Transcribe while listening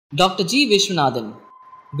Dr. G. Viswanathan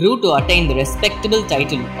grew to attain the respectable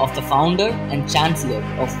title of the founder and chancellor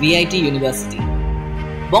of VIT University.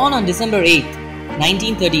 Born on December 8,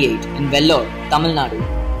 1938 in Vellore, Tamil Nadu,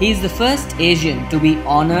 he is the first Asian to be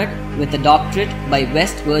honored with a doctorate by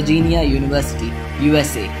West Virginia University,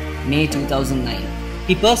 USA, May 2009.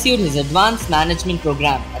 He pursued his advanced management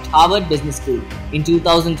program at Harvard Business School in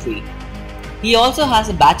 2003. He also has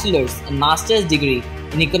a bachelor's and master's degree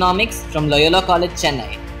in economics from Loyola College,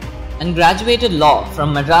 Chennai, and graduated law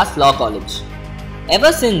from Madras Law College.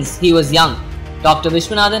 Ever since he was young, Dr.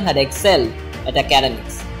 Viswanathan had excelled at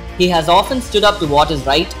academics. He has often stood up to what is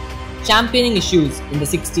right, championing issues in the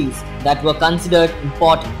 60s that were considered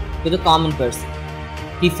important to the common person.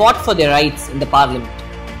 He fought for their rights in the parliament.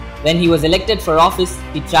 When he was elected for office,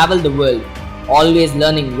 he traveled the world, always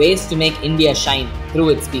learning ways to make India shine through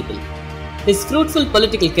its people. His fruitful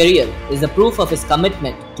political career is a proof of his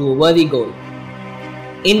commitment to a worthy goal.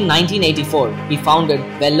 In 1984, he founded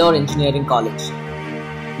Vellore Engineering College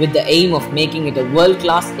with the aim of making it a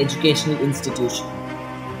world-class educational institution.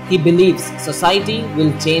 He believes society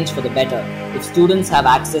will change for the better if students have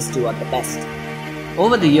access to the best.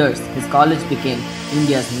 Over the years, his college became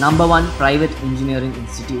India's #1 private engineering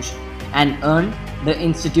institution and earned the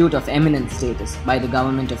Institute of Eminence status by the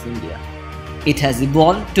Government of India. It has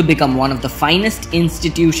evolved to become one of the finest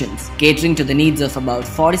institutions, catering to the needs of about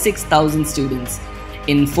 46,000 students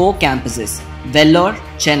in 4 campuses: Vellore,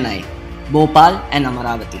 Chennai, Bhopal and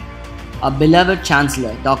Amaravati. Our beloved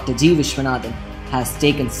Chancellor, Dr. G. Viswanathan, has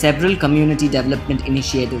taken several community development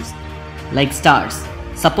initiatives like STARS,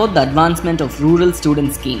 Support the Advancement of Rural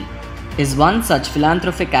Student Scheme, is one such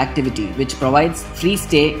philanthropic activity which provides free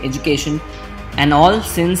stay education, and all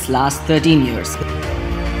since last 13 years.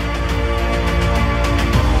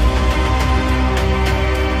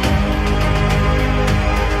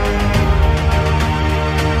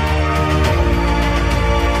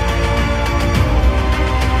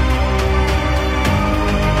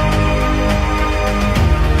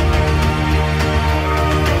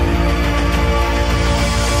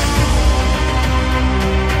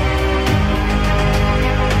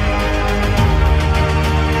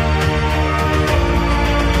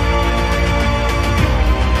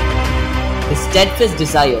 His steadfast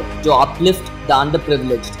desire to uplift the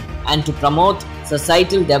underprivileged and to promote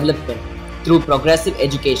societal development through progressive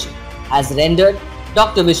education has rendered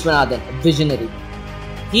Dr. Viswanathan a visionary.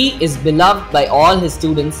 He is beloved by all his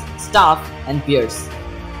students, staff and peers.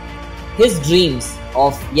 His dreams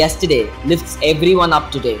of yesterday lifts everyone up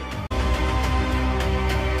today